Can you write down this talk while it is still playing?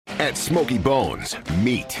At Smoky Bones,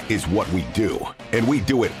 meat is what we do. And we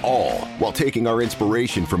do it all while taking our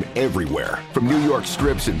inspiration from everywhere. From New York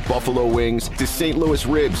strips and buffalo wings to St. Louis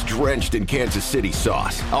ribs drenched in Kansas City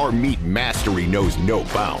sauce, our meat mastery knows no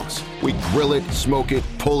bounds. We grill it, smoke it,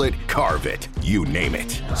 pull it, carve it, you name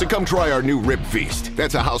it. So come try our new Rib Feast.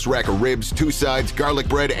 That's a house rack of ribs, 2 sides, garlic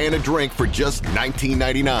bread, and a drink for just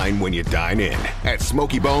 $19.99 when you dine in. At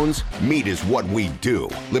Smoky Bones, meat is what we do.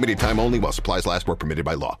 Limited time only while supplies last where permitted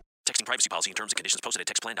by law. Texting privacy policy and terms and conditions posted at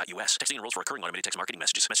textplan.us. Texting enrolls for recurring automated text marketing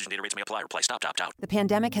messages. Message and data rates may apply. Reply stop to opt out. The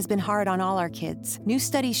pandemic has been hard on all our kids. New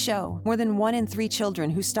studies show more than 1 in 3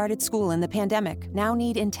 children who started school in the pandemic now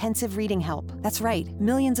need intensive reading help. That's right.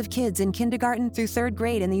 Millions of kids in kindergarten through 3rd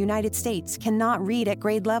grade in the United States cannot read at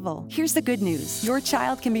grade level. Here's the good news. Your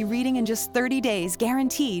child can be reading in just 30 days,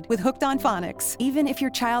 guaranteed, with Hooked on Phonics. Even if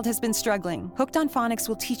your child has been struggling, Hooked on Phonics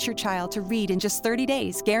will teach your child to read in just 30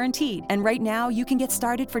 days, guaranteed. And right now, you can get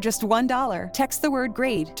started for just $1. Text the word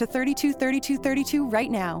GRADE to 323232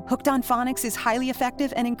 right now. Hooked on Phonics is highly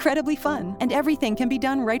effective and incredibly fun, and everything can be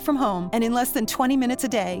done right from home and in less than 20 minutes a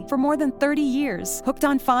day. For more than 30 years, Hooked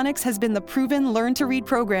on Phonics has been the proven learn-to-read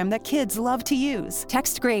program that kids love to use.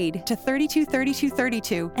 Text GRADE to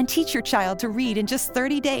 323232 and teach your child to read in just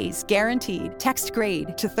 30 days, guaranteed. Text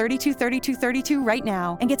GRADE to 323232 right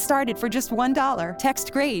now and get started for just $1.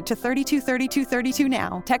 Text GRADE to 323232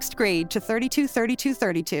 now. Text GRADE to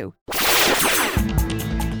 323232.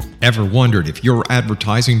 Ever wondered if your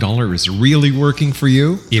advertising dollar is really working for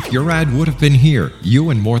you? If your ad would have been here, you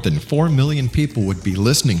and more than 4 million people would be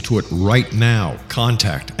listening to it right now.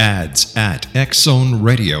 Contact ads at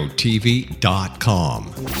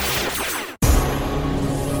xzoneradiotv.com.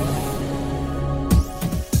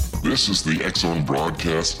 This is the X-Zone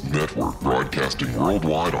Broadcast Network, broadcasting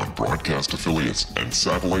worldwide on broadcast affiliates and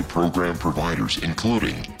satellite program providers,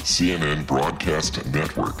 including CNN Broadcast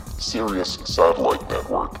Network, Sirius Satellite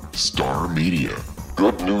Network, Star Media,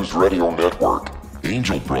 Good News Radio Network,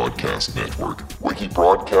 Angel Broadcast Network, Wiki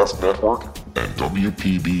Broadcast Network, and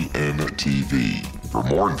WPBN TV. For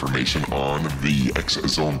more information on the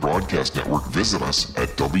X-Zone Broadcast Network, visit us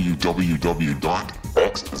at www.xzbn.net.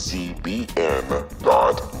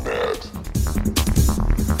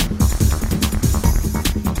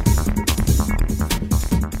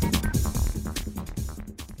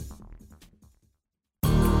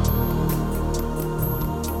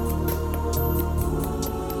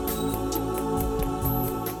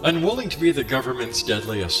 Unwilling to be the government's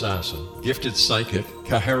deadly assassin, gifted psychic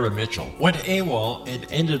Kahara Mitchell went AWOL and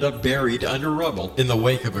ended up buried under rubble in the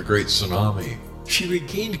wake of a great tsunami. She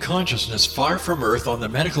regained consciousness far from Earth on the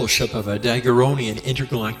medical ship of a Daguerreonian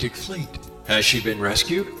intergalactic fleet. Has she been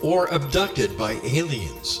rescued or abducted by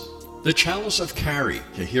aliens? The Chalice of Carrie,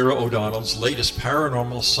 Kahira O'Donnell's latest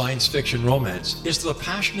paranormal science fiction romance, is the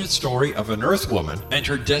passionate story of an Earth woman and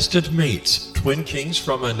her destined mates, twin kings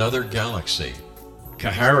from another galaxy.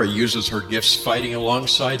 Kahara uses her gifts fighting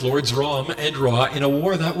alongside Lords Rom and Ra in a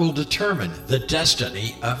war that will determine the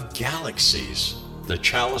destiny of galaxies. The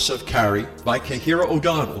Chalice of Carrie by Kahira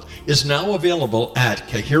O'Donnell is now available at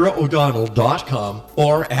KahiraO'Donnell.com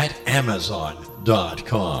or at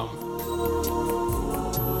Amazon.com.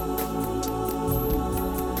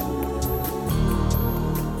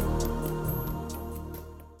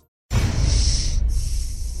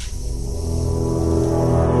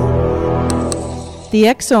 The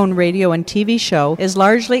X-Zone radio and TV show is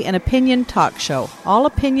largely an opinion talk show. All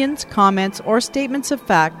opinions, comments, or statements of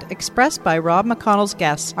fact expressed by Rob McConnell's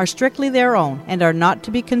guests are strictly their own and are not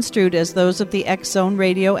to be construed as those of the X-Zone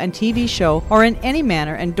radio and TV show or in any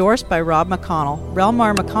manner endorsed by Rob McConnell,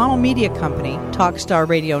 Relmar McConnell Media Company, Talkstar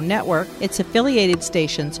Radio Network, its affiliated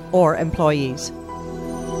stations, or employees.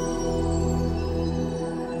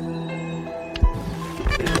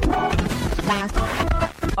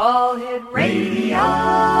 All Hit Radio.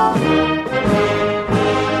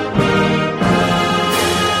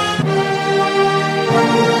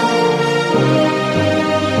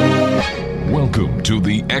 Welcome to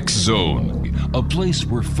the X-Zone, a place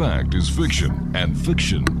where fact is fiction and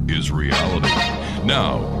fiction is reality.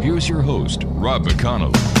 Now, here's your host, Rob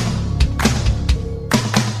McConnell.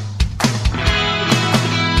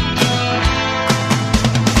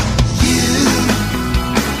 You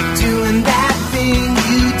doing that thing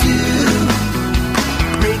you do,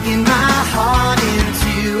 breaking my heart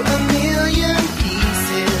into a million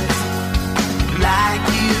pieces, like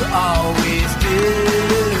you always do.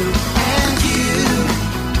 And you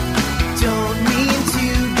don't mean to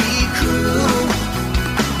be cruel,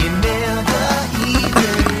 you never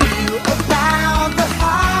even knew about the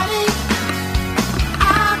heart.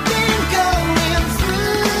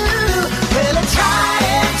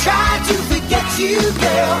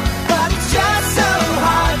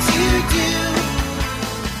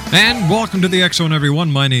 And welcome to the X Zone,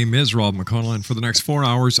 everyone. My name is Rob McConnell, and for the next 4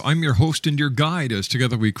 hours, I'm your host and your guide as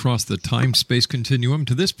together we cross the time-space continuum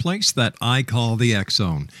to this place that I call the X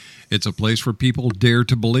Zone. It's a place where people dare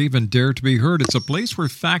to believe and dare to be heard. It's a place where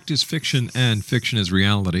fact is fiction and fiction is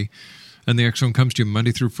reality. And the X Zone comes to you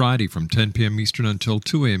Monday through Friday from 10 p.m. Eastern until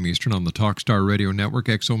 2 a.m. Eastern on the Talkstar Radio Network,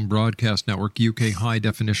 X Zone Broadcast Network, UK High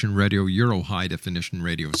Definition Radio, Euro High Definition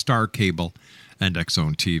Radio, Star Cable, and X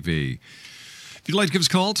Zone TV. If you'd like to give us a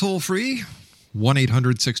call, toll-free,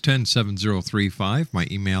 1-800-610-7035. My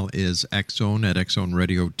email is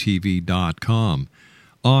xzone@xzoneradiotv.com.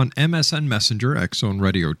 On MSN Messenger,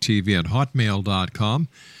 xzoneradiotv at hotmail.com.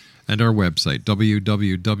 And our website,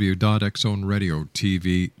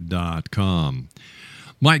 www.xzoneradiotv.com.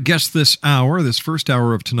 My guest this first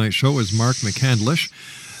hour of tonight's show, is Mark McCandlish.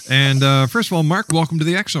 And first of all, Mark, welcome to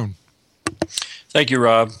the X Zone. Thank you,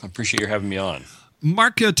 Rob. I appreciate you having me on.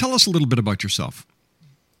 Mark, tell us a little bit about yourself.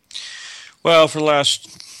 Well, for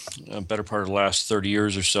the better part of the last 30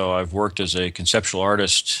 years or so, I've worked as a conceptual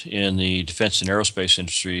artist in the defense and aerospace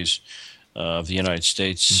industries of the United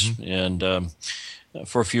States, and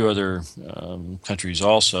for a few other countries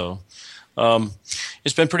also.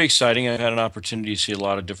 It's been pretty exciting. I've had an opportunity to see a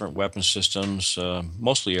lot of different weapon systems,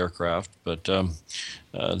 mostly aircraft, but there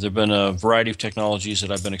have been a variety of technologies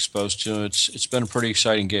that I've been exposed to. It's been a pretty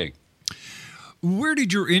exciting gig. Where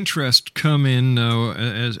did your interest come in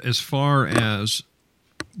as far as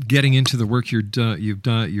getting into the work you're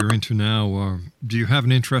into now? Do you have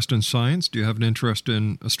an interest in science? Do you have an interest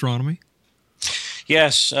in astronomy?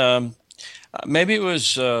 Yes. Maybe it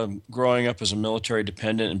was growing up as a military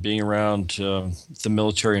dependent and being around the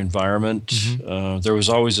military environment. There was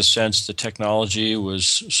always a sense that technology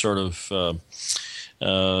was sort of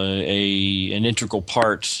an integral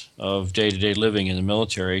part of day-to-day living in the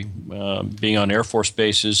military. Being on Air Force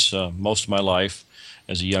bases most of my life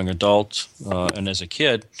as a young adult and as a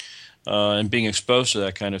kid, and being exposed to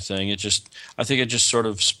that kind of thing, I think it just sort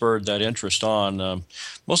of spurred that interest on,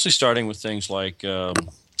 mostly starting with things like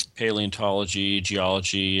paleontology,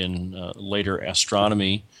 geology, and later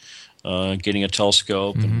astronomy, getting a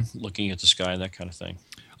telescope and looking at the sky and that kind of thing.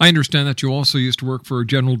 I understand that you also used to work for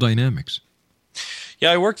General Dynamics.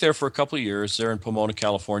 Yeah, I worked there for a couple of years there in Pomona,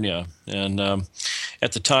 California. And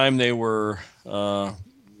at the time, they were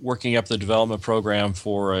working up the development program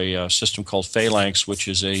for a system called Phalanx, which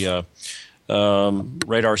is a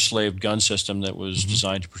radar-slaved gun system that was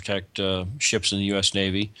designed to protect ships in the U.S.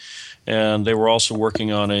 Navy. And they were also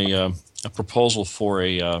working on a proposal for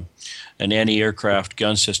an anti-aircraft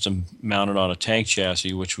gun system mounted on a tank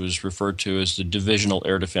chassis, which was referred to as the Divisional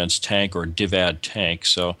Air Defense Tank, or DIVAD tank.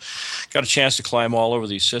 So got a chance to climb all over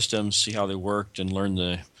these systems, see how they worked, and learn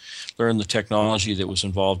the technology that was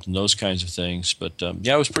involved in those kinds of things. But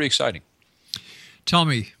yeah, it was pretty exciting. Tell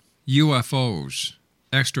me, UFOs,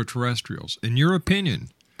 extraterrestrials, in your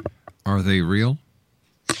opinion, are they real?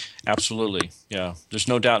 Absolutely, yeah. There's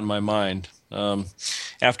no doubt in my mind.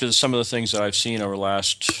 After some of the things that I've seen over the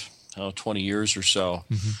last 20 years or so,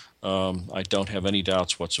 I don't have any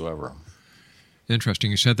doubts whatsoever.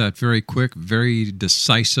 Interesting. You said that very quick, very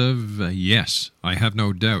decisive. Yes, I have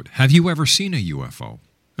no doubt. Have you ever seen a UFO?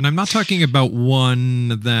 And I'm not talking about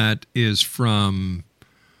one that is from,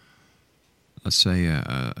 let's say,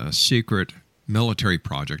 a secret military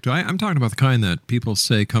project. I'm talking about the kind that people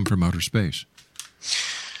say come from outer space.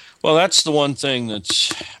 Well, that's the one thing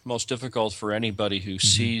that's most difficult for anybody who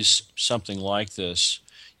sees something like this.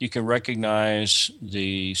 You can recognize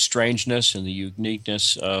the strangeness and the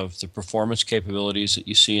uniqueness of the performance capabilities that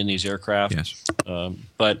you see in these aircraft. Yes.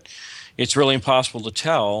 But it's really impossible to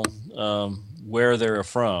tell where they're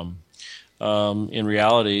from. In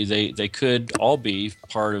reality, they could all be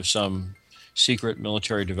part of some secret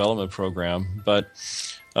military development program, but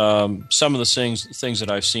some of the things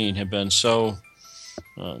that I've seen have been so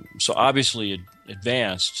obviously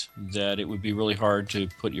advanced that it would be really hard to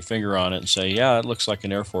put your finger on it and say, yeah, it looks like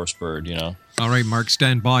an Air Force bird, you know. All right, Mark,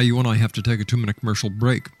 stand by. You and I have to take a 2-minute commercial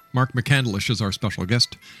break. Mark McCandlish is our special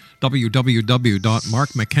guest.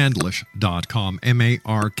 www.markmccandlish.com,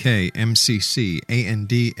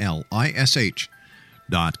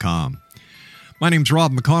 MarkMcCandlish.com. My name's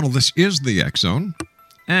Rob McConnell. This is the X Zone,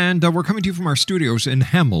 and we're coming to you from our studios in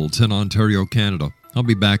Hamilton, Ontario, Canada. I'll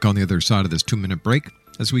be back on the other side of this 2-minute break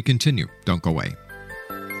as we continue. Don't go away.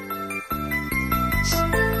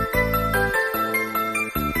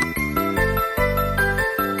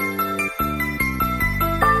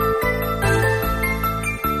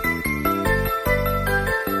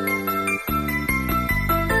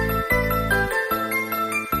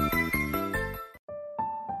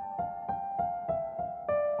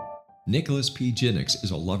 Nicholas P. Ginix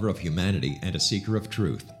is a lover of humanity and a seeker of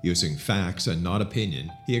truth. Using facts and not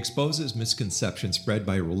opinion, he exposes misconceptions spread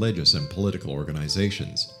by religious and political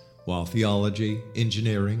organizations. While theology,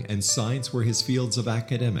 engineering, and science were his fields of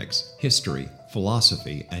academics, history,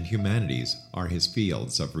 philosophy, and humanities are his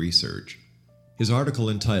fields of research. His article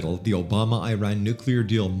entitled "The Obama-Iran Nuclear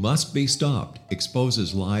Deal Must Be Stopped"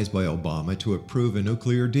 exposes lies by Obama to approve a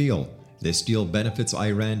nuclear deal. This deal benefits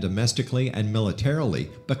Iran domestically and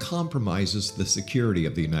militarily, but compromises the security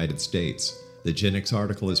of the United States. The Ginix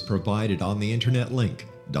article is provided on the internet link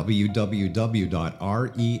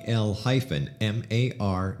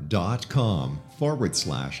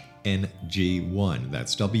www.rel-mar.com/NG1.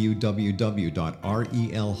 That's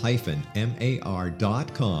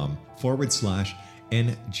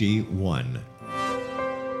www.rel-mar.com/NG1.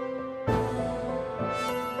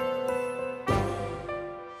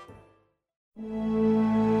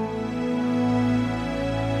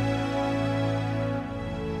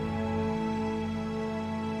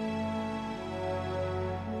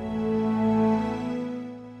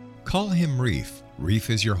 Call him Reef. Reef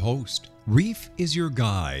is your host. Reef is your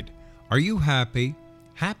guide. Are you happy?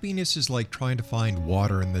 Happiness is like trying to find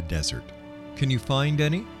water in the desert. Can you find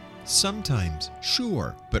any? Sometimes,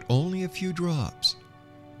 sure, but only a few drops.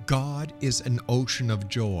 God is an ocean of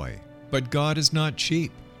joy, but God is not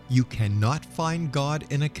cheap. You cannot find God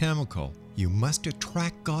in a chemical. You must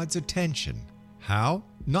attract God's attention. How?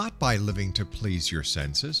 Not by living to please your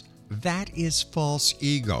senses. That is false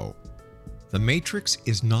ego. The Matrix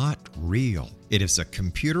is not real. It is a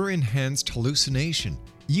computer-enhanced hallucination.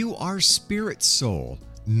 You are spirit soul,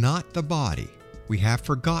 not the body. We have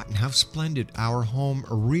forgotten how splendid our home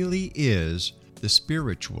really is, the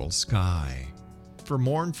spiritual sky. For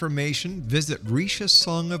more information, visit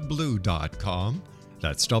rishasongofblue.com.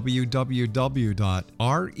 That's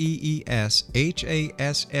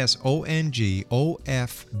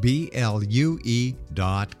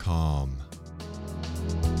www.reessongofblue.com.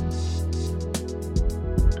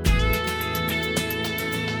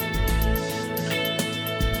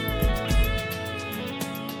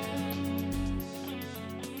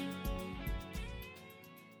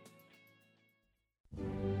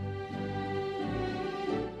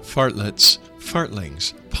 Fartlets,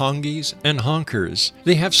 fartlings, pongies, and honkers.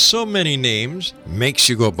 They have so many names, makes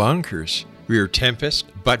you go bonkers. Rear tempest,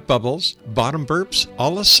 butt bubbles, bottom burps,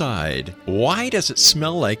 all aside. Why does it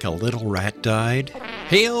smell like a little rat died?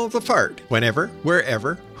 Hail the fart, whenever,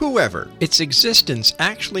 wherever, whoever. Its existence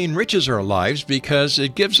actually enriches our lives because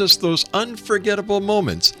it gives us those unforgettable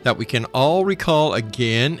moments that we can all recall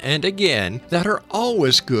again and again that are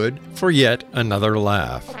always good for yet another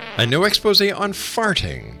laugh. A new expose on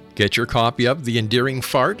farting. Get your copy of The Endearing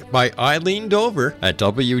Fart by Eileen Dover at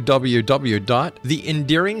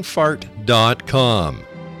www.theendearingfart.com.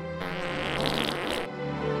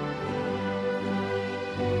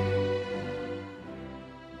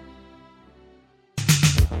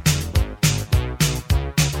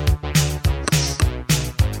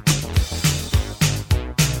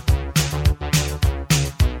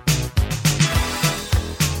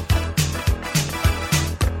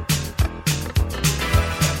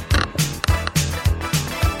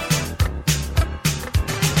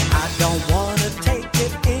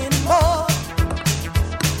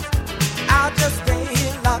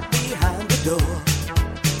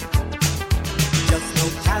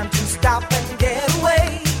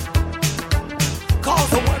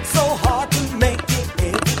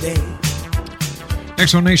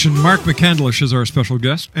 Exonation, Mark McCandlish is our special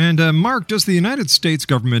guest. And Mark, does the United States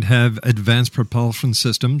government have advanced propulsion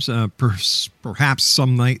systems, perhaps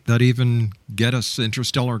some night that even get us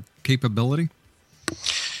interstellar capability?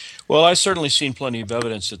 Well, I've certainly seen plenty of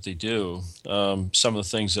evidence that they do. Some of the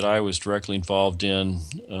things that I was directly involved in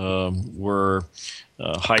were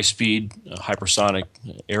high-speed, hypersonic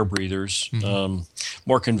air breathers,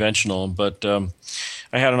 more conventional. But I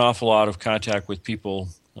had an awful lot of contact with people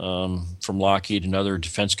from Lockheed and other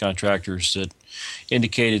defense contractors that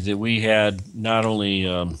indicated that we had not only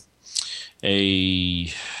a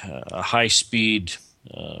high-speed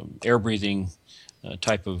air-breathing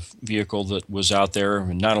type of vehicle that was out there,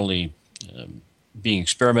 and not only being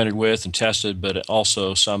experimented with and tested, but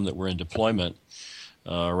also some that were in deployment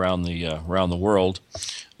around the world,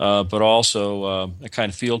 but also a kind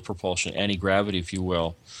of field propulsion, anti-gravity, if you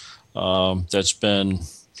will, that's been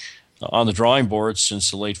on the drawing board since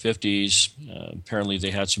the late 50s. Apparently they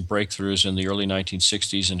had some breakthroughs in the early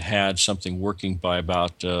 1960s and had something working by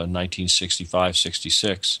about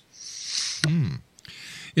 1965-66.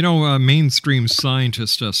 Mainstream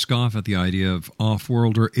scientists scoff at the idea of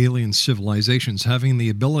off-world or alien civilizations having the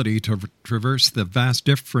ability to traverse the vast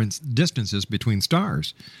distances between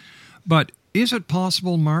stars. But is it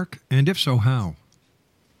possible, Mark? And if so, how?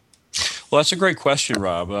 Well, that's a great question,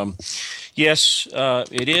 Rob. Yes,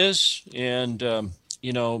 it is. And,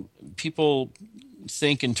 people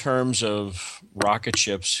think in terms of rocket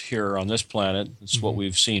ships here on this planet. It's what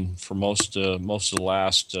we've seen for most of the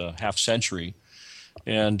last half century.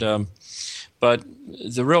 And but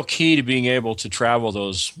the real key to being able to travel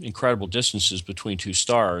those incredible distances between two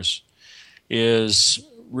stars is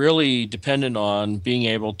really dependent on being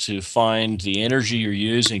able to find the energy you're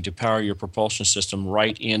using to power your propulsion system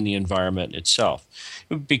right in the environment itself.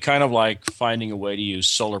 It would be kind of like finding a way to use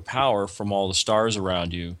solar power from all the stars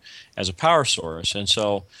around you as a power source. And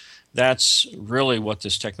so that's really what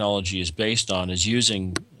this technology is based on, is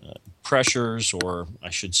using pressures, or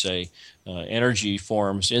I should say energy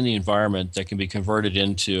forms in the environment that can be converted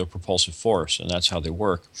into a propulsive force, and that's how they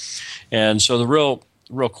work. And so the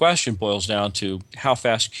real question boils down to how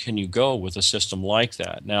fast can you go with a system like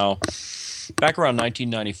that. Now, back around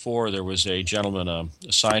 1994, there was a gentleman,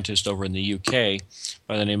 a scientist over in the UK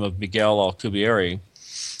by the name of Miguel Alcubierre,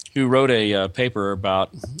 who wrote a paper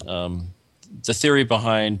about the theory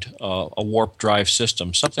behind a warp drive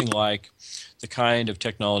system, something like the kind of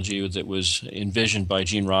technology that was envisioned by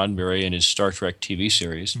Gene Roddenberry in his Star Trek TV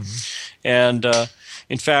series. And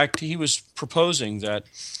in fact, he was proposing that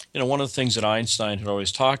one of the things that Einstein had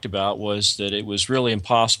always talked about was that it was really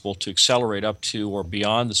impossible to accelerate up to or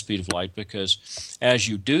beyond the speed of light, because as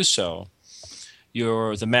you do so,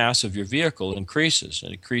 the mass of your vehicle increases.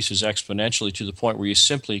 It increases exponentially to the point where you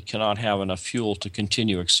simply cannot have enough fuel to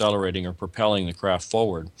continue accelerating or propelling the craft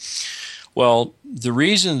forward. Well, the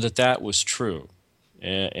reason that was true,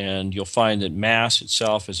 and you'll find that mass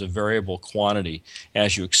itself is a variable quantity.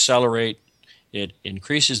 As you accelerate, it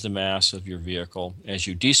increases the mass of your vehicle. As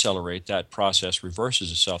you decelerate, that process reverses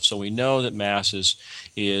itself. So we know that mass is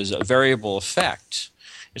a variable effect.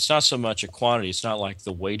 It's not so much a quantity. It's not like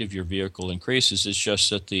the weight of your vehicle increases. It's just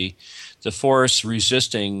that the force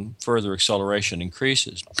resisting further acceleration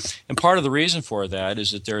increases. And part of the reason for that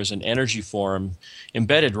is that there is an energy form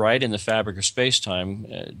embedded right in the fabric of space-time.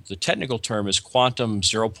 The technical term is quantum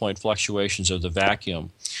zero-point fluctuations of the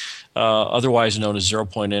vacuum, otherwise known as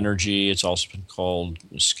zero-point energy. It's also been called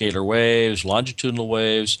scalar waves, longitudinal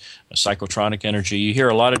waves, psychotronic energy. You hear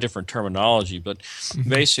a lot of different terminology, but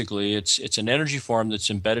basically it's an energy form that's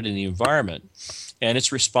embedded in the environment, and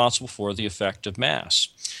it's responsible for the effect of mass.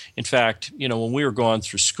 In fact, when we were going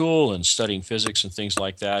through school and studying physics and things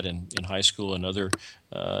like that in high school and other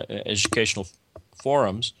educational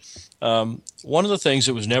forums, one of the things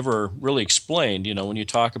that was never really explained, when you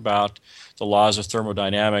talk about the laws of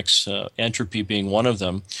thermodynamics, entropy being one of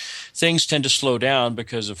them, things tend to slow down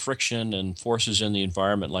because of friction and forces in the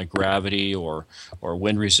environment like gravity or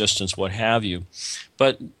wind resistance, what have you.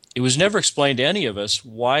 But it was never explained to any of us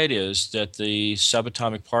why it is that the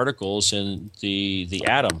subatomic particles in the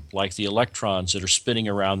atom, like the electrons that are spinning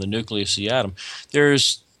around the nucleus of the atom,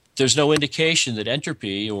 there's no indication that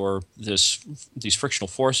entropy or these frictional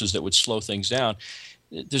forces that would slow things down,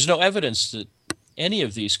 there's no evidence that any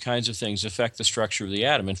of these kinds of things affect the structure of the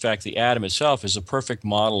atom. In fact, the atom itself is a perfect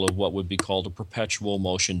model of what would be called a perpetual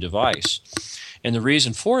motion device. And the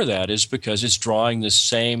reason for that is because it's drawing this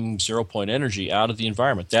same zero-point energy out of the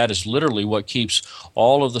environment. That is literally what keeps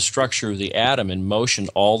all of the structure of the atom in motion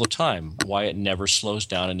all the time, why it never slows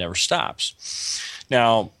down and never stops.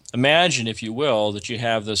 Now, imagine, if you will, that you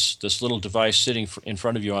have this little device sitting in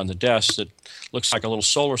front of you on the desk that looks like a little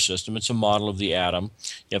solar system. It's a model of the atom.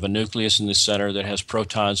 You have a nucleus in the center that has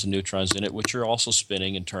protons and neutrons in it, which are also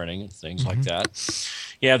spinning and turning and things like that.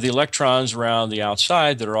 You have the electrons around the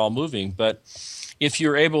outside that are all moving, but if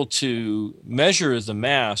you're able to measure the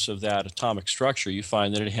mass of that atomic structure, you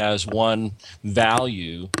find that it has one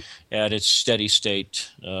value at its steady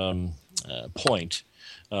state point.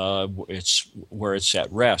 It's where it's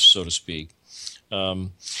at rest, so to speak.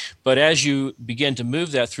 But as you begin to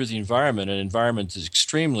move that through the environment, an environment that's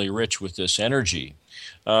extremely rich with this energy,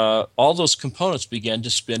 all those components begin to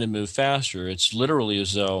spin and move faster. It's literally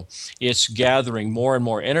as though it's gathering more and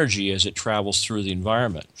more energy as it travels through the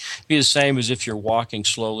environment. It'd be the same as if you're walking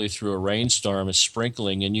slowly through a rainstorm, it's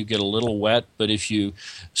sprinkling, and you get a little wet, but if you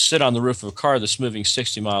sit on the roof of a car that's moving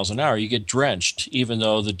 60 miles an hour, you get drenched, even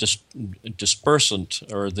though the dispersant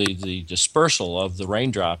or the dispersal of the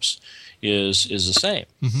raindrops is the same.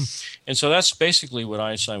 And so that's basically what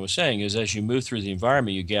Einstein was saying, is as you move through the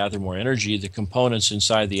environment, you gather more energy. The components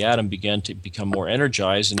inside the atom begin to become more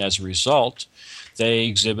energized, and as a result, they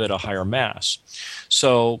exhibit a higher mass.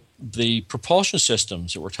 So the propulsion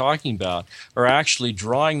systems that we're talking about are actually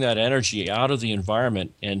drawing that energy out of the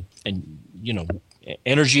environment, and you know,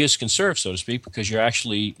 energy is conserved, so to speak, because you're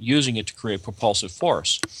actually using it to create propulsive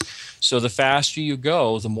force. So the faster you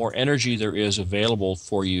go, the more energy there is available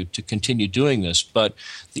for you to continue doing this. But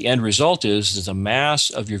the end result is that the mass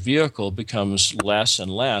of your vehicle becomes less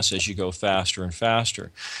and less as you go faster and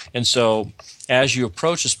faster. And so as you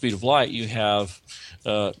approach the speed of light, you have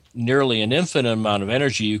nearly an infinite amount of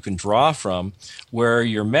energy you can draw from, where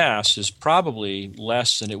your mass is probably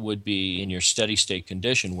less than it would be in your steady state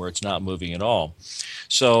condition where it's not moving at all.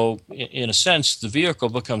 So in a sense, the vehicle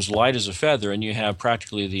becomes light as a feather, and you have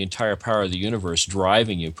practically the entire power of the universe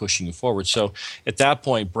driving you, pushing you forward. So at that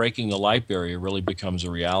point, breaking the light barrier really becomes a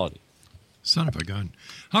reality. Son of a gun.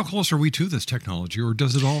 How close are we to this technology, or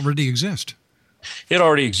does it already exist? It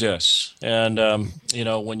already exists, and you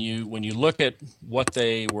know, when you look at what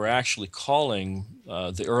they were actually calling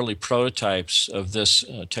the early prototypes of this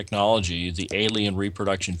technology, the alien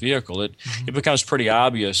reproduction vehicle, it becomes pretty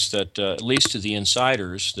obvious that at least to the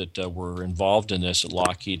insiders that were involved in this at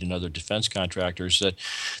Lockheed and other defense contractors, that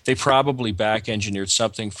they probably back-engineered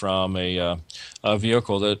something from a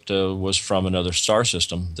vehicle that was from another star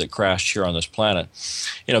system that crashed here on this planet.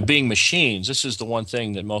 You know, being machines, this is the one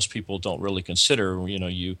thing that most people don't really consider. You know,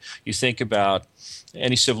 you think about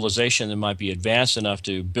any civilization that might be advanced enough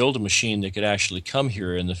to build a machine that could actually come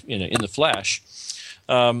here in the flesh.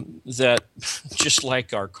 That just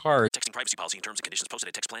like our cars. Texting privacy policy and terms and conditions posted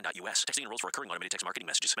at textplan.us. Texting enrolls for recurring automated text marketing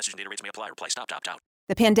messages. Message and data rates may apply. Reply stop to opt out.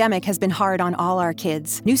 The pandemic has been hard on all our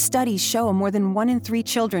kids. New studies show more than 1 in 3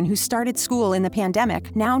 children who started school in the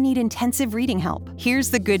pandemic now need intensive reading help. Here's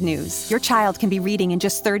the good news. Your child can be reading in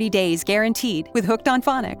just 30 days, guaranteed, with Hooked on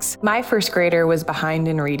Phonics. My first grader was behind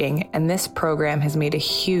in reading, and this program has made a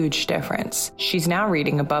huge difference. She's now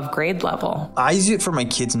reading above grade level. I use it for my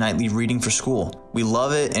kids' nightly reading for school. We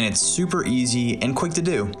love it, and it's super easy and quick to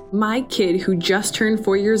do. My kid, who just turned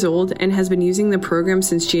 4 years old and has been using the program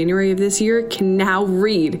since January of this year, can now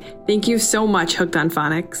read. Thank you so much, Hooked on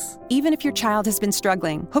Phonics. Even if your child has been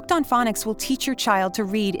struggling, Hooked on Phonics will teach your child to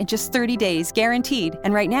read in just 30 days, guaranteed.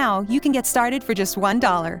 And right now, you can get started for just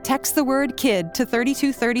 $1. Text the word KID to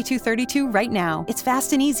 323232 right now. It's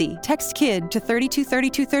fast and easy. Text KID to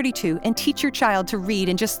 323232 and teach your child to read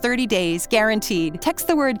in just 30 days, guaranteed. Text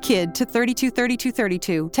the word KID to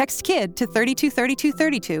 323232. Text KID to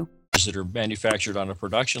 323232. That are manufactured on a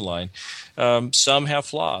production line. Some have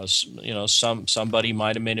flaws. You know, somebody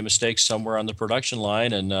might have made a mistake somewhere on the production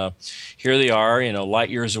line, and here they are, you know, light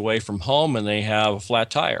years away from home, and they have a flat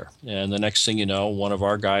tire. And the next thing you know, one of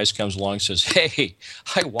our guys comes along and says, "Hey,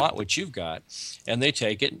 I want what you've got," and they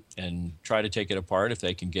take it and try to take it apart if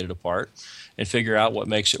they can get it apart, and figure out what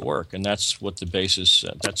makes it work. And that's what the basis.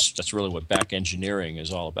 That's really what back engineering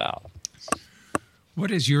is all about. What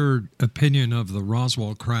is your opinion of the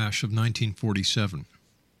Roswell crash of 1947?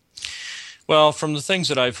 Well, from the things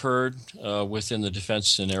that I've heard within the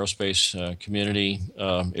defense and aerospace community,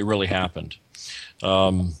 it really happened.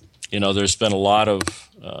 You know, there's been a lot of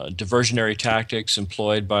diversionary tactics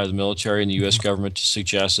employed by the military and the U.S. government to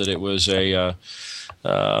suggest that it was a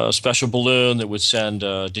special balloon that would send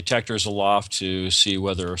detectors aloft to see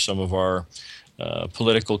whether some of our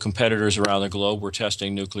political competitors around the globe were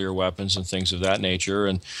testing nuclear weapons and things of that nature.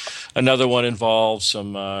 And another one involved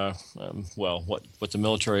some, what the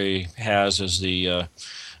military has as the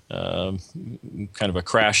kind of a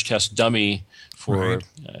crash test dummy for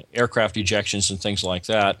aircraft ejections and things like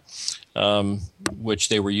that, which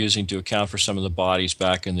they were using to account for some of the bodies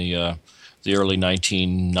back in the early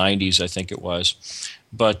 1990s, I think it was.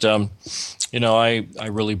 But, you know, I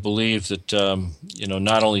really believe that, you know,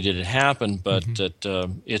 not only did it happen, but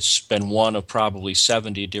that it's been one of probably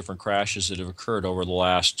 70 different crashes that have occurred over the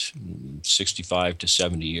last 65 to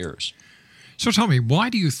 70 years. So tell me, why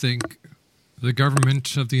do you think the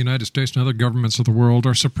government of the United States and other governments of the world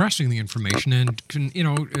are suppressing the information and,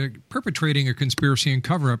 perpetrating a conspiracy and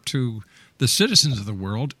cover-up to the citizens of the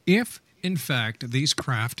world if, in fact, these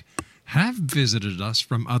craft have visited us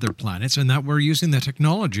from other planets and that we're using the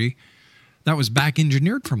technology that was back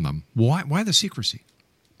engineered from them? Why the secrecy?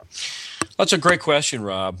 That's a great question,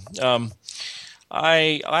 Rob.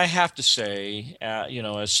 I have to say, you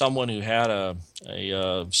know, as someone who had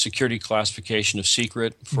a security classification of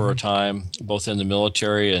secret for a time, both in the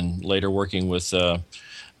military and later working with a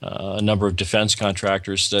number of defense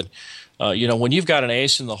contractors, that, you know, when you've got an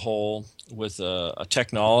ace in the hole with a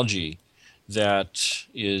technology that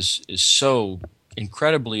is so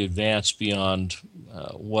incredibly advanced beyond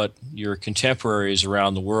what your contemporaries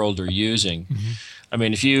around the world are using. Mm-hmm. I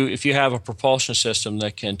mean, if you have a propulsion system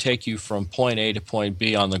that can take you from point A to point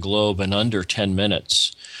B on the globe in under 10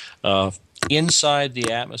 minutes, inside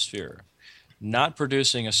the atmosphere, not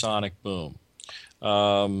producing a sonic boom,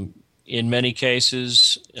 in many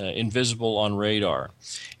cases invisible on radar,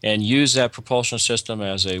 and use that propulsion system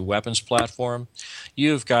as a weapons platform,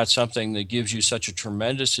 you've got something that gives you such a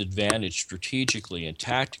tremendous advantage strategically and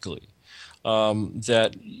tactically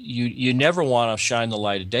that you never want to shine the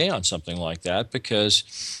light of day on something like that,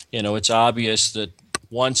 because it's obvious that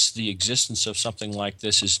once the existence of something like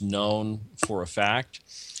this is known for a fact,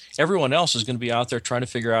 everyone else is going to be out there trying to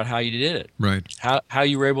figure out how you did it, right? How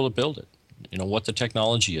you were able to build it, what the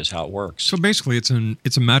technology is, how it works. So basically, it's a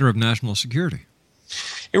matter of national security.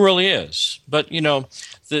 It really is. But,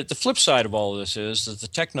 the flip side of all of this is that the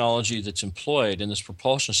technology that's employed in this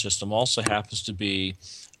propulsion system also happens to be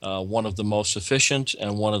one of the most efficient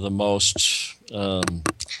and one of the most a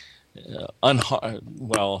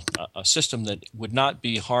system that would not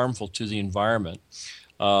be harmful to the environment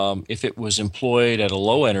if it was employed at a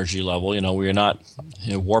low energy level. We're not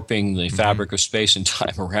warping the fabric of space and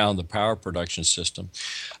time around the power production system.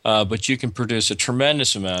 But you can produce a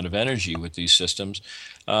tremendous amount of energy with these systems.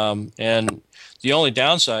 And the only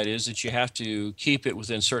downside is that you have to keep it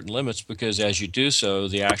within certain limits, because as you do so,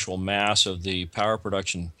 the actual mass of the power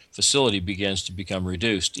production facility begins to become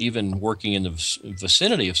reduced. Even working in the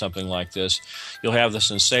vicinity of something like this, you'll have the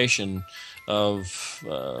sensation of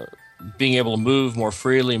being able to move more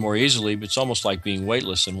freely, more easily, but it's almost like being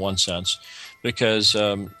weightless in one sense, because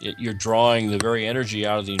you're drawing the very energy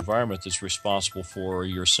out of the environment that's responsible for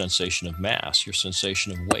your sensation of mass, your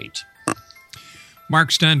sensation of weight. Mark,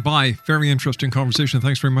 stand by. Very interesting conversation.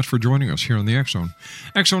 Thanks very much for joining us here on the X-Zone.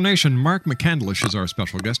 X-Zone Nation, Mark McCandlish is our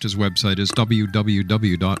special guest. His website is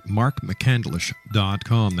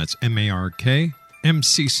www.markmccandlish.com. That's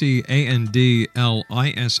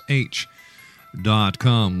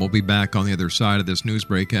MarkMccandlish.com. We'll be back on the other side of this news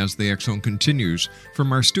break as the X-Zone continues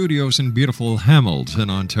from our studios in beautiful Hamilton,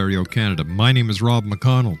 Ontario, Canada. My name is Rob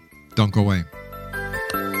McConnell. Don't go away.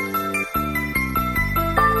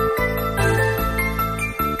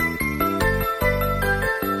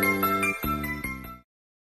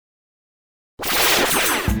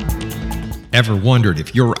 Ever wondered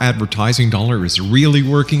if your advertising dollar is really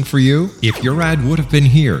working for you? If your ad would have been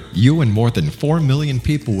here, you and more than 4 million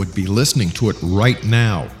people would be listening to it right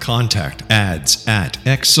now. Contact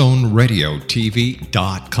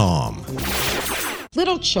ads@xzoneradiotv.com.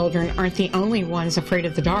 Little children aren't the only ones afraid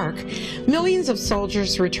of the dark. Millions of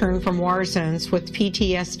soldiers return from war zones with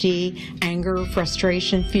PTSD, anger,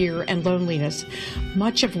 frustration, fear, and loneliness,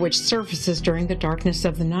 much of which surfaces during the darkness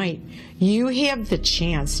of the night. You have the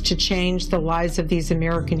chance to change the lives of these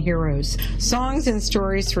American heroes. Songs and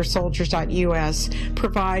Stories for Soldiers.us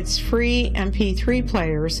provides free MP3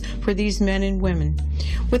 players for these men and women.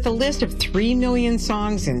 With a list of 3 million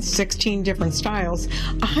songs in 16 different styles,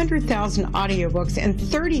 100,000 audiobooks, and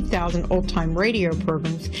 30,000 old-time radio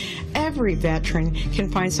programs, every veteran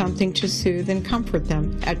can find something to soothe and comfort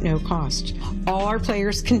them at no cost. All our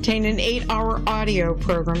players contain an 8-hour audio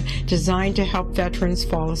program designed to help veterans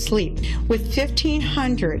fall asleep. With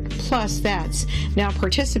 1,500 plus vets now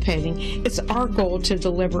participating, it's our goal to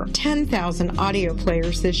deliver 10,000 audio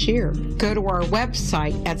players this year. Go to our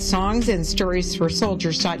website at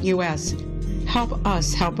songsandstoriesforsoldiers.us. Help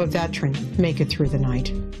us help a veteran make it through the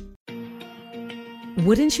night.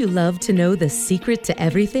 Wouldn't you love to know the secret to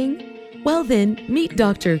everything? Well then, meet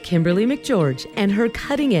Dr. Kimberly McGeorge and her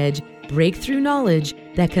cutting-edge breakthrough knowledge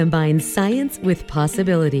that combines science with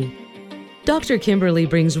possibility. Dr. Kimberly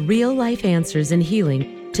brings real-life answers and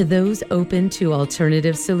healing to those open to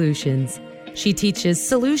alternative solutions. She teaches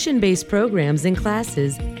solution-based programs and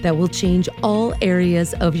classes that will change all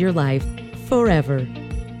areas of your life forever.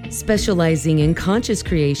 Specializing in conscious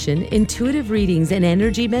creation, intuitive readings, and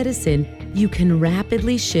energy medicine, you can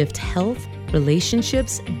rapidly shift health,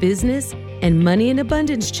 relationships, business, and money in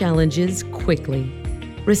abundance challenges quickly.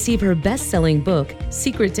 Receive her best-selling book,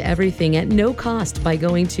 Secret to Everything, at no cost by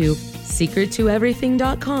going to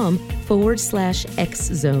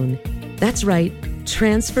secrettoeverything.com/X-Zone. That's right,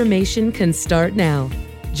 transformation can start now.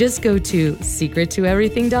 Just go to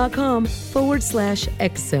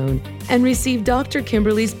secrettoeverything.com/X-Zone and receive Dr.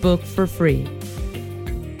 Kimberly's book for free.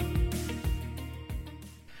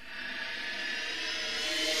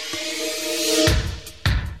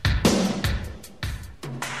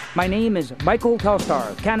 My name is Michael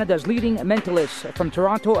Telstar, Canada's leading mentalist from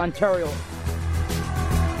Toronto, Ontario.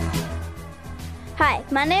 Hi,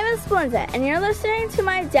 My name is Splenda, and you're listening to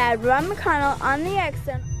my dad, Rob McConnell, on the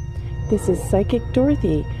X-Zone. This is Psychic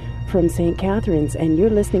Dorothy from St. Catharines, and you're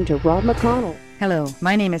listening to Rob McConnell. Hello,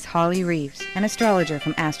 my name is Holly Reeves, an astrologer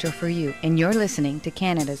from Astro4U, and you're listening to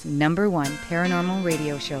Canada's #1 paranormal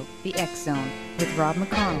radio show, The X-Zone, with Rob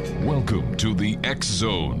McConnell. Welcome to The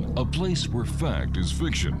X-Zone, a place where fact is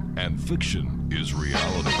fiction and fiction is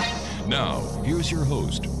reality. Now, here's your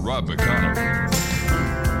host, Rob McConnell.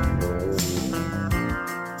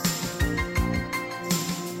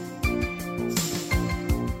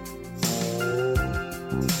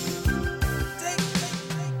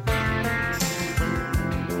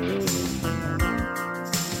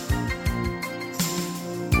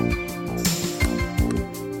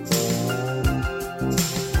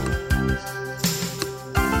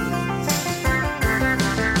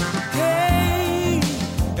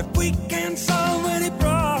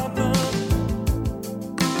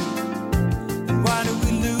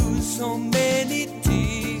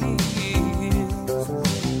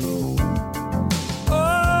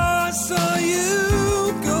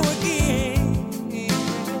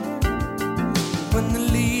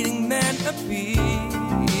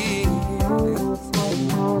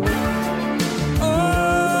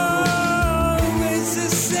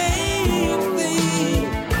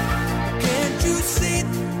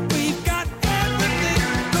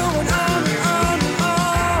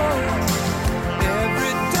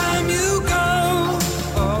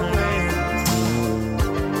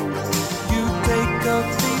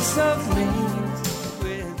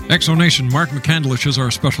 Exonation, Mark McCandlish is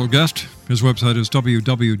our special guest. His website is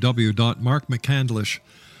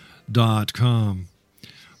www.markmccandlish.com.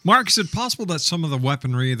 Mark, is it possible that some of the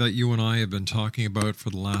weaponry that you and I have been talking about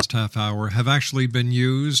for the last half hour have actually been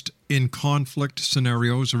used in conflict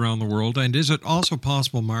scenarios around the world? And is it also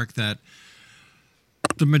possible, Mark, that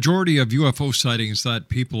the majority of UFO sightings that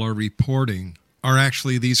people are reporting are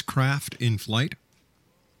actually these craft in flight?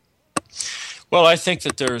 Well, I think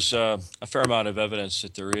that there's a fair amount of evidence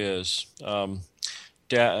that there is.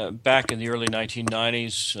 Back in the early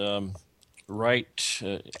 1990s, right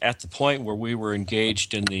at the point where we were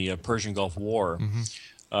engaged in the Persian Gulf War,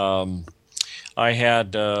 I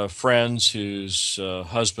had friends whose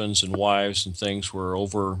husbands and wives and things were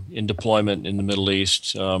over in deployment in the Middle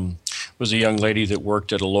East. Was a young lady that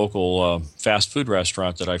worked at a local fast food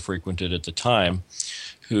restaurant that I frequented at the time,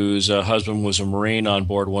 whose husband was a Marine on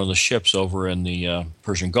board one of the ships over in the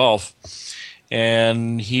Persian Gulf.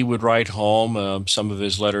 And he would write home. Some of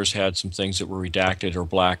his letters had some things that were redacted or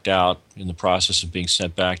blacked out in the process of being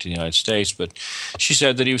sent back to the United States. But she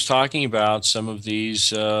said that he was talking about some of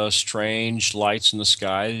these strange lights in the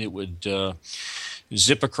sky that would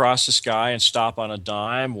zip across the sky and stop on a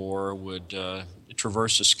dime, or would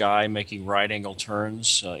traverse the sky, making right-angle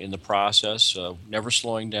turns in the process, never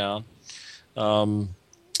slowing down.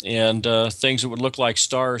 And things that would look like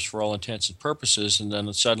stars for all intents and purposes, and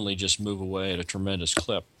then suddenly just move away at a tremendous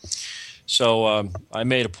clip. So I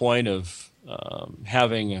made a point of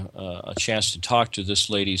having a chance to talk to this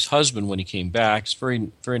lady's husband when he came back. He's a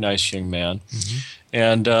very, very nice young man.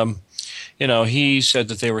 And, he said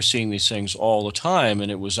that they were seeing these things all the time,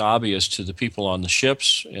 and it was obvious to the people on the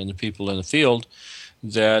ships and the people in the field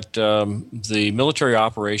that the military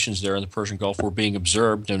operations there in the Persian Gulf were being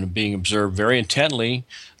observed, and being observed very intently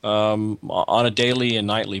on a daily and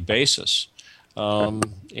nightly basis.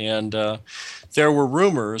 And there were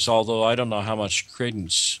rumors, although I don't know how much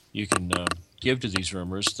credence you can give to these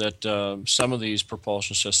rumors, that some of these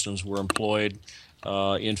propulsion systems were employed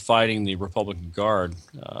in fighting the Republican Guard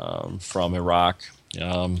from Iraq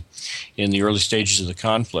in the early stages of the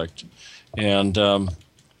conflict. And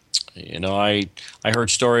I heard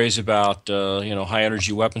stories about high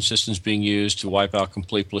energy weapon systems being used to wipe out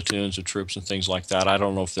complete platoons of troops and things like that. I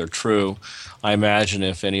don't know if they're true. I imagine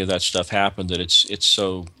if any of that stuff happened, that it's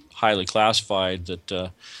so highly classified that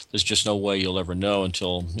there's just no way you'll ever know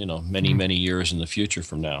until many years in the future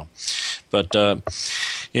from now. But the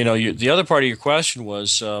other part of your question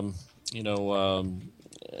was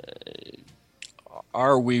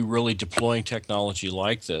are we really deploying technology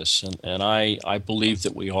like this? And I believe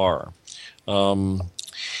that we are.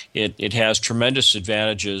 It has tremendous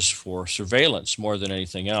advantages for surveillance more than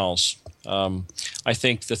anything else. I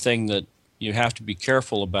think the thing that you have to be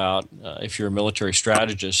careful about if you're a military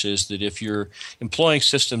strategist is that if you're employing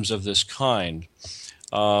systems of this kind,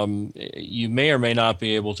 you may or may not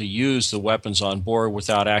be able to use the weapons on board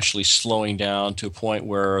without actually slowing down to a point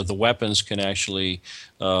where the weapons can actually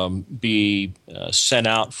be sent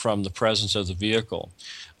out from the presence of the vehicle.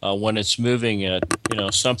 When it's moving at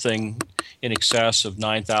something in excess of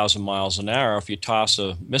 9,000 miles an hour, if you toss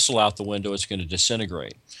a missile out the window, it's going to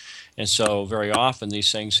disintegrate. And so very often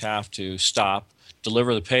these things have to stop,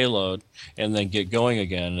 deliver the payload, and then get going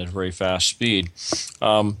again at a very fast speed.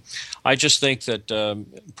 I just think that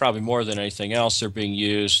probably more than anything else, they're being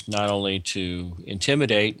used not only to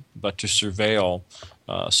intimidate, but to surveil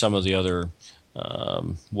some of the other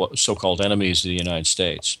so-called enemies of the United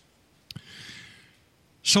States.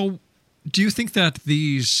 So do you think that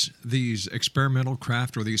these experimental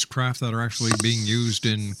craft, or these craft that are actually being used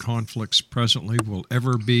in conflicts presently, will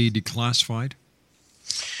ever be declassified?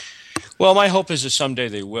 Well, my hope is that someday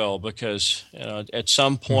they will, because at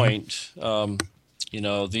some point,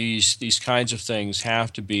 these kinds of things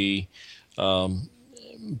have to be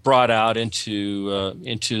brought out into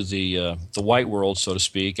the white world, so to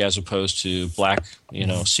speak, as opposed to black,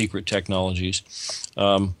 secret technologies.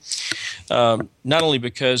 Not only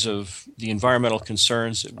because of the environmental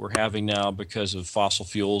concerns that we're having now because of fossil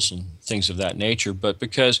fuels and things of that nature, but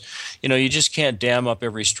because, you just can't dam up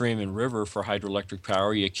every stream and river for hydroelectric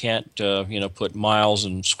power. You can't, put miles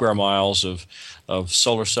and square miles of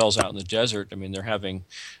solar cells out in the desert. I mean, they're having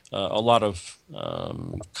a lot of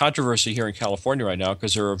controversy here in California right now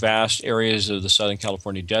because there are vast areas of the Southern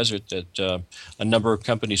California desert that a number of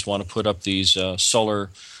companies want to put up these solar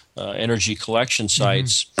energy collection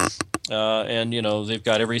sites. And, they've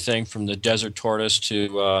got everything from the desert tortoise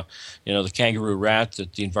to, the kangaroo rat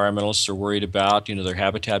that the environmentalists are worried about, their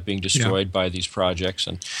habitat being destroyed by these projects.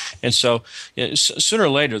 And so sooner or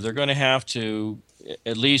later, they're going to have to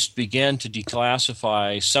at least begin to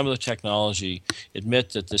declassify some of the technology,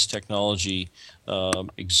 admit that this technology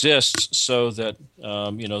exists so that,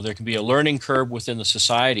 there can be a learning curve within the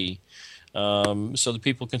society so that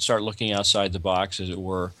people can start looking outside the box, as it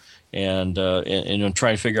were, and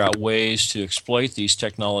trying to figure out ways to exploit these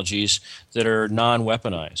technologies that are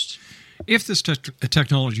non-weaponized. If this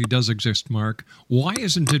technology does exist, Mark, why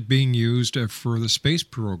isn't it being used for the space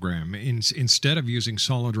program instead of using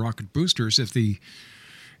solid rocket boosters? If the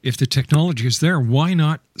technology is there, why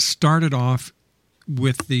not start it off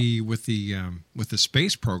with the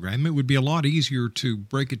space program? It would be a lot easier to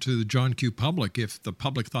break it to the John Q. public if the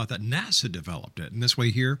public thought that NASA developed it. And this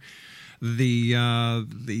way here, the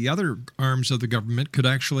other arms of the government could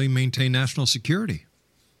actually maintain national security.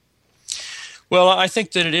 Well, I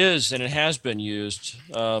think that it is, and it has been used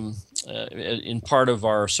in part of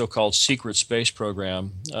our so-called secret space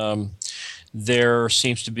program. There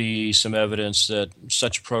seems to be some evidence that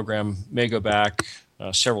such a program may go back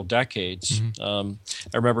several decades. I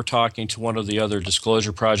remember talking to one of the other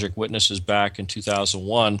Disclosure Project witnesses back in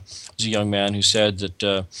 2001. It was a young man who said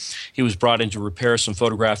that he was brought in to repair some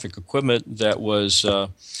photographic equipment that was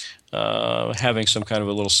having some kind of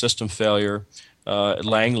a little system failure at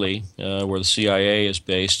Langley, where the CIA is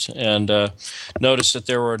based, and noticed that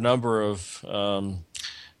there were a number of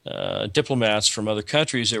diplomats from other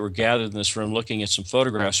countries that were gathered in this room looking at some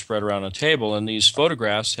photographs spread around a table, and these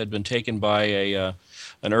photographs had been taken by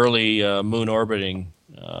an early moon orbiting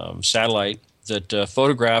satellite that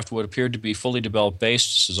photographed what appeared to be fully developed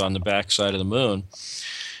bases on the backside of the moon.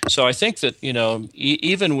 So I think that,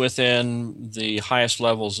 even within the highest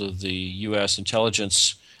levels of the U.S.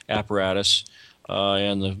 intelligence apparatus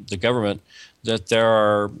and the government, that there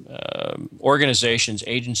are organizations,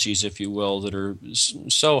 agencies, if you will, that are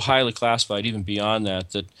so highly classified, even beyond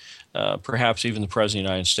that, that perhaps even the President of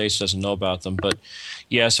the United States doesn't know about them. But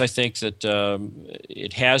yes, I think that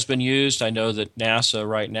it has been used. I know that NASA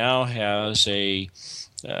right now has a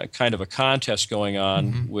kind of a contest going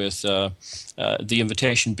on with the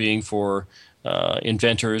invitation being for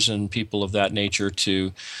inventors and people of that nature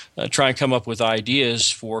to try and come up with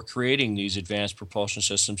ideas for creating these advanced propulsion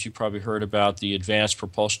systems. You probably heard about the Advanced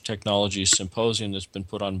Propulsion Technologies Symposium that's been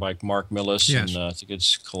put on by Mark Millis, yes. And I think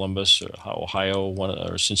it's Columbus or Ohio,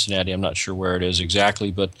 or Cincinnati. I'm not sure where it is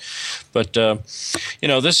exactly, but this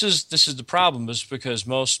is the problem, is because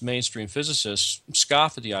most mainstream physicists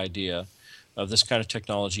scoff at the idea of this kind of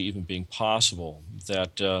technology even being possible.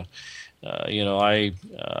 That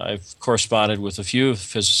I've corresponded with a few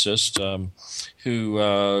physicists who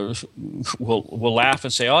will laugh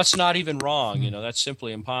and say, "Oh, it's not even wrong. That's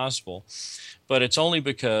simply impossible." But it's only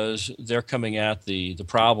because they're coming at the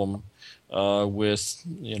problem with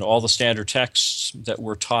all the standard texts that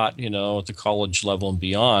were taught at the college level and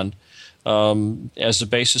beyond as the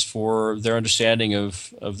basis for their understanding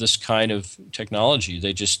of this kind of technology.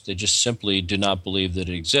 They just simply do not believe that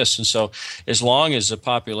it exists. And so as long as the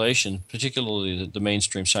population, particularly the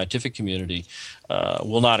mainstream scientific community,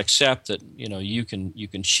 will not accept that you can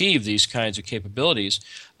achieve these kinds of capabilities,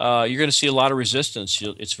 you're going to see a lot of resistance.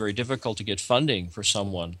 It's very difficult to get funding for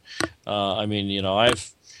someone.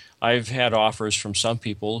 I've had offers from some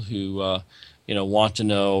people who want to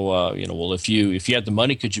know, well, if you had the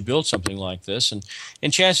money, could you build something like this?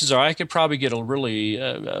 And chances are I could probably get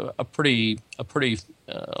a pretty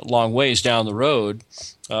long ways down the road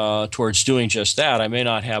towards doing just that. I may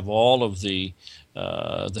not have all of the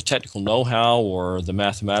technical know-how or the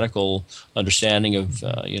mathematical understanding of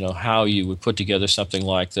how you would put together something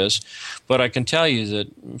like this, but I can tell you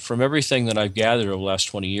that from everything that I've gathered over the last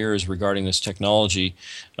 20 years regarding this technology,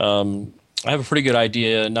 I have a pretty good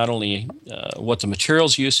idea not only what the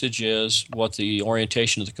materials usage is, what the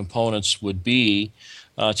orientation of the components would be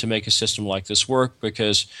to make a system like this work,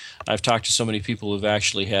 because I've talked to so many people who've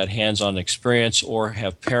actually had hands-on experience or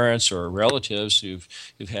have parents or relatives who've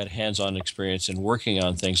had hands-on experience in working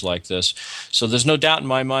on things like this. So there's no doubt in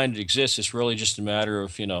my mind it exists. It's really just a matter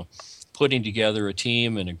of, putting together a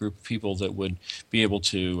team and a group of people that would be able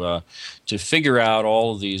to figure out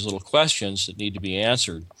all of these little questions that need to be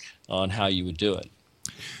answered on how you would do it.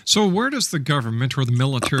 So where does the government or the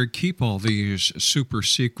military keep all these super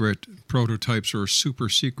secret prototypes or super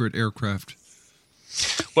secret aircraft?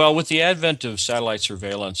 Well, with the advent of satellite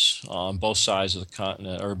surveillance on both sides of the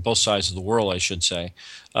continent, or both sides of the world, I should say,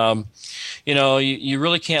 you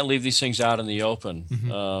really can't leave these things out in the open,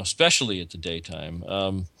 especially at the daytime.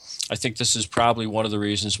 I think this is probably one of the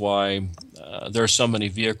reasons why there are so many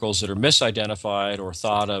vehicles that are misidentified or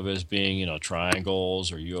thought of as being, triangles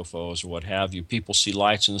or UFOs or what have you. People see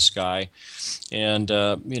lights in the sky, and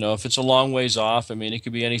if it's a long ways off, it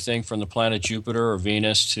could be anything from the planet Jupiter or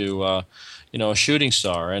Venus to a shooting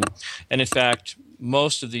star. And in fact,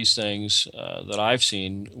 most of these things that I've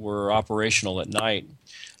seen were operational at night,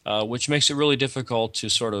 which makes it really difficult to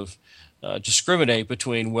sort of discriminate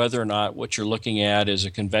between whether or not what you're looking at is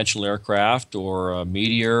a conventional aircraft or a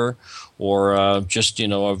meteor or just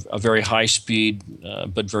a very high speed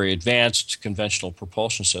but very advanced conventional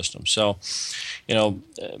propulsion system. So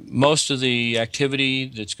most of the activity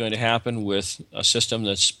that's going to happen with a system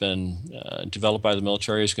that's been developed by the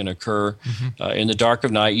military is going to occur in the dark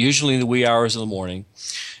of night, usually in the wee hours of the morning.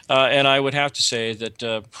 And I would have to say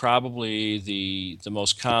that probably the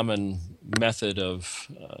most common method of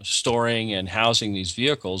storing and housing these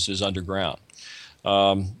vehicles is underground.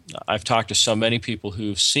 I've talked to so many people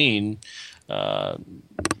who've seen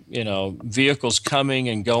vehicles coming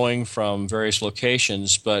and going from various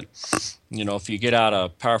locations, but if you get out a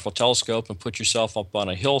powerful telescope and put yourself up on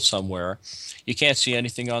a hill somewhere, you can't see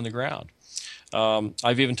anything on the ground.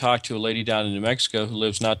 I've even talked to a lady down in New Mexico who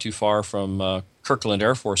lives not too far from Kirkland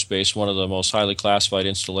Air Force Base, one of the most highly classified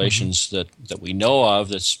installations that we know of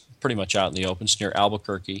that's pretty much out in the open. It's near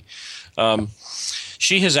Albuquerque.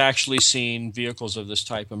 She has actually seen vehicles of this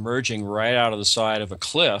type emerging right out of the side of a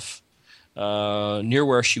cliff near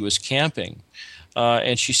where she was camping.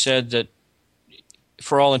 And she said that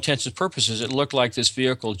for all intents and purposes, it looked like this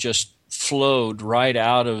vehicle just flowed right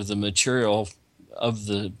out of the material of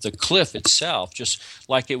the cliff itself, just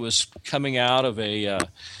like it was coming out of a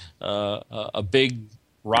big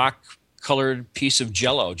rock-colored piece of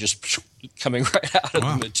Jell-O, just coming right out of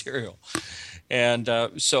the material. And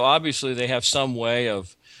so obviously they have some way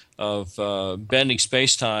of bending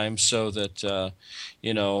space-time so that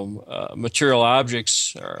material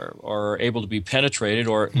objects are able to be penetrated,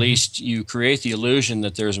 or at least you create the illusion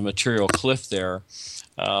that there's a material cliff there,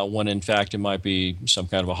 when in fact it might be some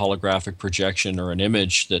kind of a holographic projection or an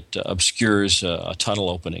image that obscures a tunnel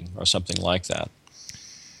opening or something like that.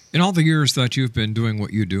 In all the years that you've been doing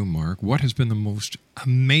what you do, Mark, what has been the most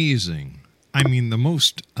amazing, the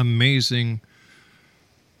most amazing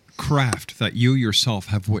craft that you yourself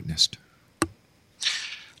have witnessed?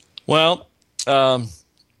 Well, it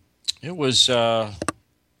was December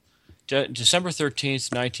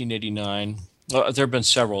 13th, 1989. Well, there have been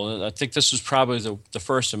several. I think this was probably the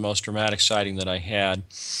first and most dramatic sighting that I had.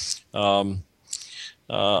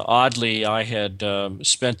 Oddly, I had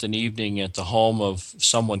spent an evening at the home of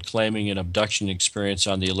someone claiming an abduction experience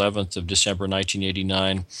on the 11th of December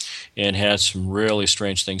 1989 and had some really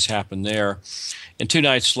strange things happen there. And 2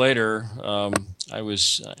 nights later, I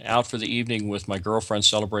was out for the evening with my girlfriend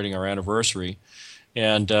celebrating our anniversary.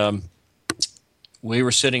 And we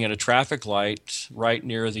were sitting at a traffic light right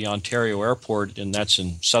near the Ontario airport, and that's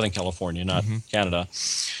in Southern California, not Canada,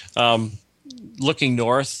 looking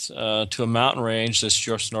north to a mountain range that's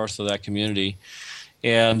just north of that community.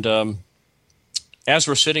 And as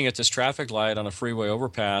we're sitting at this traffic light on a freeway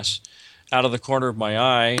overpass, out of the corner of my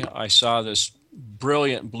eye, I saw this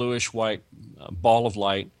brilliant bluish-white ball of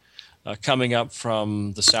light coming up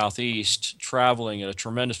from the southeast, traveling at a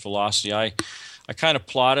tremendous velocity. I kind of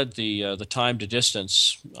plotted the time to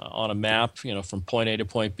distance on a map, from point A to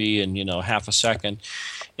point B in, half a second.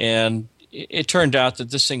 And it turned out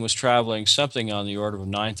that this thing was traveling something on the order of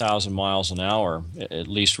 9,000 miles an hour, at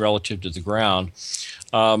least relative to the ground.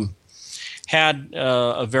 Had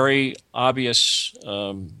a very obvious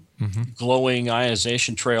glowing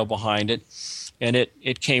ionization trail behind it. And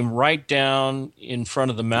it came right down in front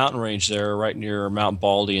of the mountain range there, right near Mount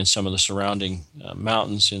Baldy and some of the surrounding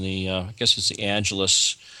mountains in the, I guess it's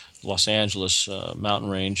the Los Angeles mountain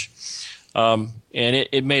range. And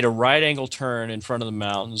it made a right angle turn in front of the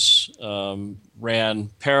mountains, ran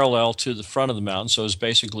parallel to the front of the mountain, so it was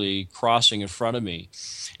basically crossing in front of me,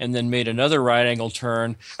 and then made another right angle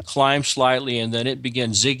turn, climbed slightly, and then it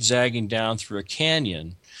began zigzagging down through a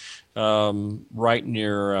canyon right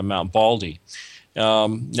near Mount Baldy.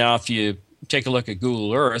 Now, if you take a look at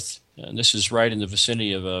Google Earth, and this is right in the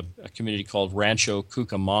vicinity of a community called Rancho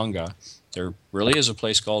Cucamonga. There really is a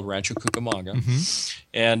place called Rancho Cucamonga.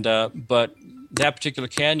 And but that particular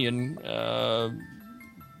canyon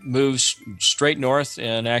moves straight north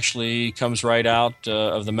and actually comes right out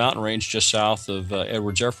of the mountain range just south of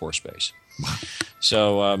Edwards Air Force Base.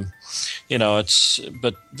 So,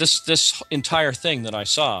 but this entire thing that I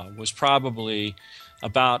saw was probably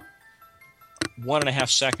about 1.5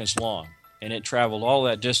 seconds long, and it traveled all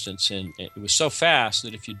that distance, and it was so fast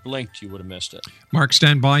that if you'd blinked, you would have missed it. Mark,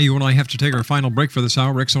 stand by. You and I have to take our final break for this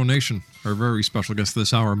hour. X-Zone Nation, our very special guest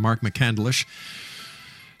this hour, Mark McCandlish.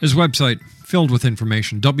 His website, filled with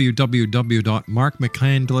information,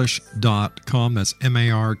 www.markmccandlish.com. That's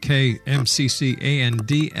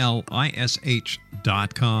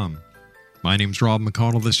MarkMccandlish.com. My name's Rob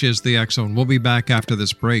McConnell. This is the X-Zone. We'll be back after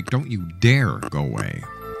this break. Don't you dare go away.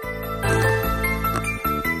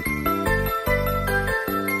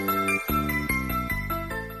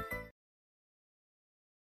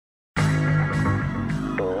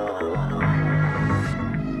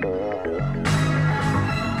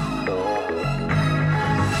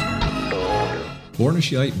 Born a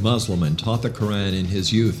Shiite Muslim and taught the Quran in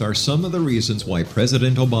his youth are some of the reasons why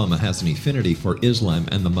President Obama has an affinity for Islam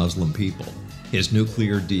and the Muslim people. His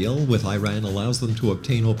nuclear deal with Iran allows them to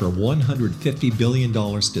obtain over $150 billion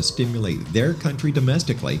to stimulate their country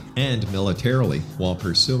domestically and militarily while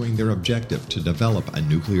pursuing their objective to develop a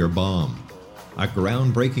nuclear bomb. A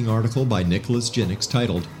groundbreaking article by Nicholas Jennings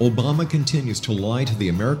titled, "Obama Continues to Lie to the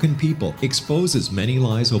American People," exposes many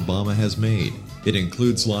lies Obama has made. It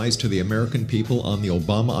includes lies to the American people on the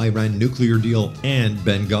Obama-Iran nuclear deal and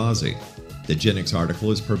Benghazi. The Jennings article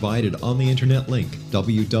is provided on the internet link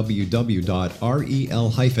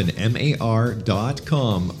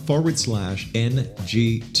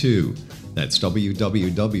www.rel-mar.com/NG2. That's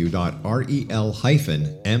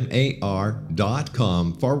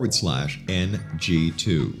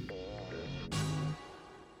www.rel-mar.com/NG2.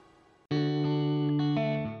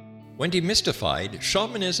 When demystified,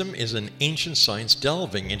 shamanism is an ancient science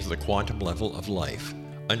delving into the quantum level of life.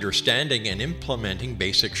 Understanding and implementing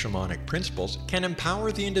basic shamanic principles can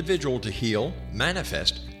empower the individual to heal,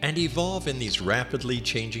 manifest, and evolve in these rapidly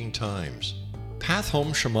changing times. Path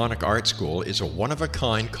Home Shamanic Art School is a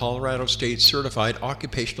one-of-a-kind Colorado State certified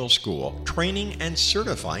occupational school training and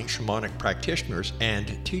certifying shamanic practitioners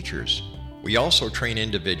and teachers. We also train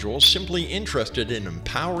individuals simply interested in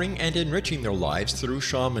empowering and enriching their lives through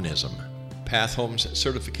shamanism. Path Home's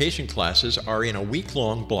certification classes are in a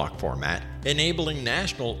week-long block format, enabling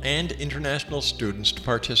national and international students to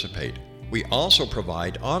participate. We also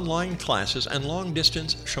provide online classes and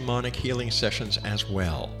long-distance shamanic healing sessions as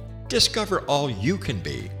well. Discover all you can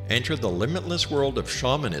be. Enter the limitless world of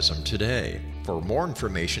shamanism today. For more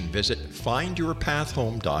information, visit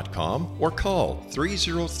findyourpathhome.com or call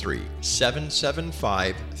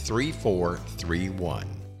 303-775-3431.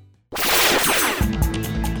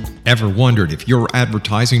 Ever wondered if your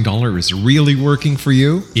advertising dollar is really working for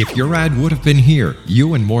you? If your ad would have been here,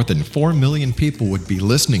 you and more than 4 million people would be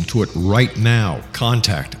listening to it right now.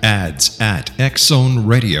 Contact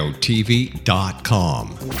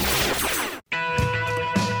ads@xzoneradiotv.com.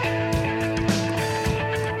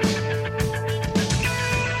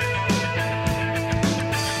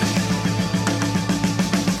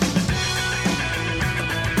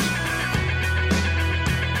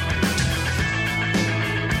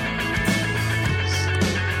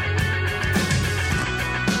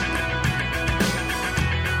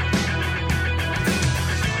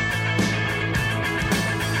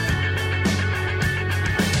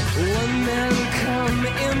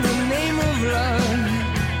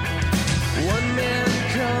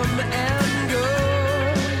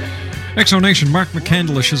 Exonation, Mark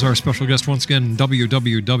McCandlish is our special guest once again.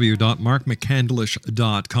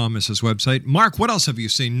 www.markmccandlish.com is his website. Mark, what else have you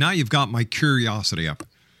seen? Now you've got my curiosity up.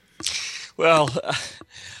 Well,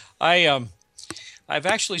 I've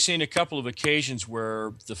actually seen a couple of occasions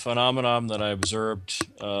where the phenomenon that I observed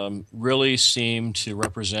really seemed to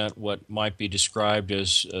represent what might be described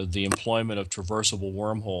as the employment of traversable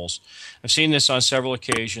wormholes. I've seen this on several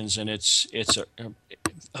occasions, and it's a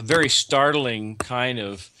very startling kind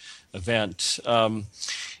of event.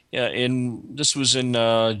 This was in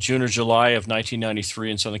June or July of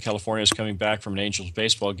 1993 in Southern California. I was coming back from an Angels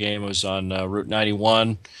baseball game. I was on Route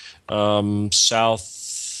 91,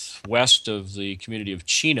 southwest of the community of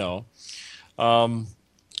Chino,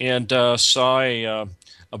 and saw a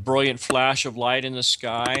brilliant flash of light in the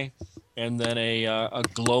sky, and then a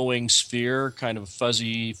glowing sphere, kind of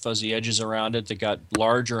fuzzy edges around it that got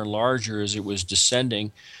larger and larger as it was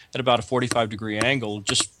descending at about a 45-degree angle,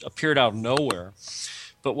 just appeared out of nowhere.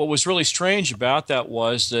 But what was really strange about that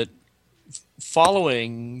was that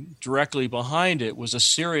following directly behind it was a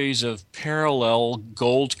series of parallel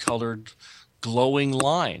gold-colored glowing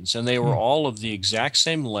lines, and they were all of the exact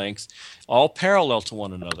same length, all parallel to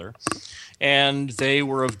one another, and they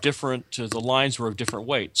were of different, the lines were of different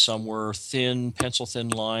weight. Some were thin, pencil-thin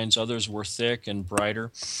lines, others were thick and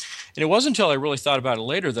brighter. And it wasn't until I really thought about it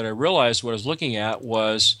later that I realized what I was looking at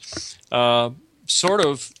was sort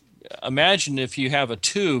of, imagine if you have a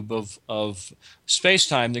tube of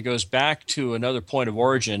space-time that goes back to another point of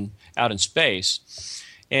origin out in space.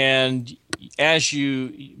 And as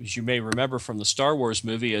you may remember from the Star Wars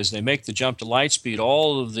movie, as they make the jump to light speed,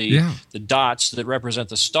 all of the dots that represent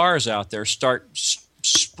the stars out there start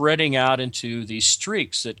spreading out into these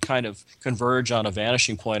streaks that kind of converge on a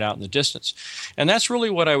vanishing point out in the distance. And that's really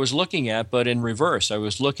what I was looking at, but in reverse. I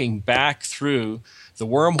was looking back through the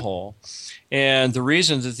wormhole. And the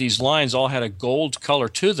reason that these lines all had a gold color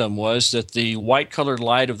to them was that the white-colored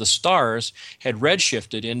light of the stars had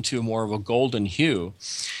redshifted into more of a golden hue.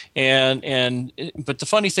 But the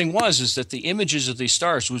funny thing is that the images of these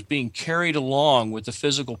stars was being carried along with the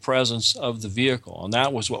physical presence of the vehicle, and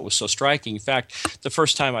that was what was so striking. In fact, the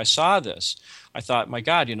first time I saw this, I thought, my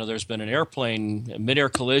God, there's been an airplane, a mid-air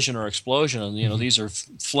collision or explosion, and these are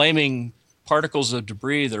flaming particles of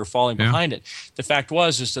debris that are falling behind it. The fact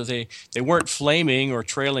is that they weren't flaming or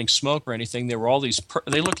trailing smoke or anything. They were all these,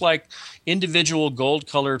 they looked like individual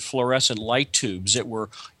gold-colored fluorescent light tubes that were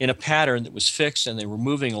in a pattern that was fixed, and they were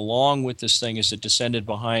moving along with this thing as it descended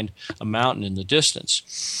behind a mountain in the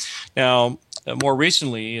distance. Now, more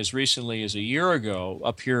recently as a year ago,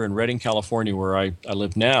 up here in Redding, California, where I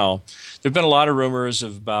live now, there have been a lot of rumors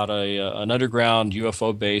about an underground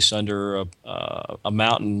UFO base under a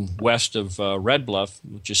mountain west of Red Bluff,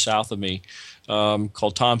 which is south of me,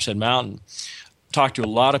 called Tom's Head Mountain. Talked to a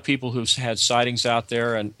lot of people who've had sightings out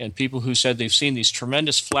there, and people who said they've seen these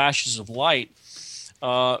tremendous flashes of light.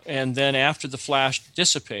 And then after the flash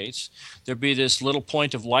dissipates, there'd be this little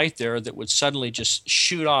point of light there that would suddenly just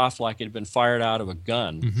shoot off like it had been fired out of a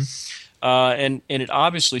gun. And it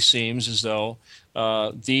obviously seems as though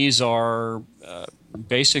these are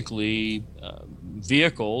basically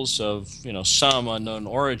vehicles of some unknown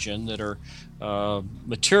origin that are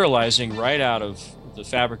materializing right out of the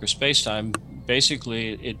fabric of space-time.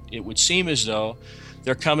 Basically, it would seem as though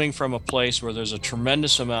they're coming from a place where there's a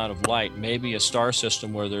tremendous amount of light, maybe a star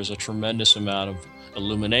system where there's a tremendous amount of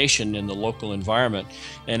illumination in the local environment.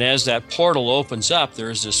 And as that portal opens up,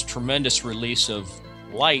 there's this tremendous release of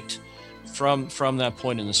light from that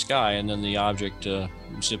point in the sky, and then the object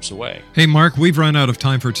zips away. Hey, Mark, we've run out of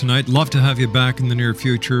time for tonight. Love to have you back in the near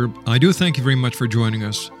future. I do thank you very much for joining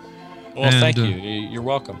us. Well, thank you. You're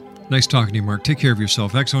welcome. Nice talking to you, Mark. Take care of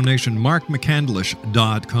yourself. Exonation,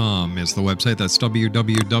 markmccandlish.com is the website. That's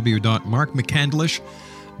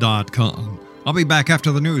www.markmccandlish.com. I'll be back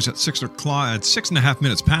after the news at 6 o'clock, at 6.5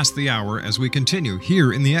 minutes past the hour as we continue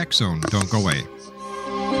here in the X Zone. Don't go away.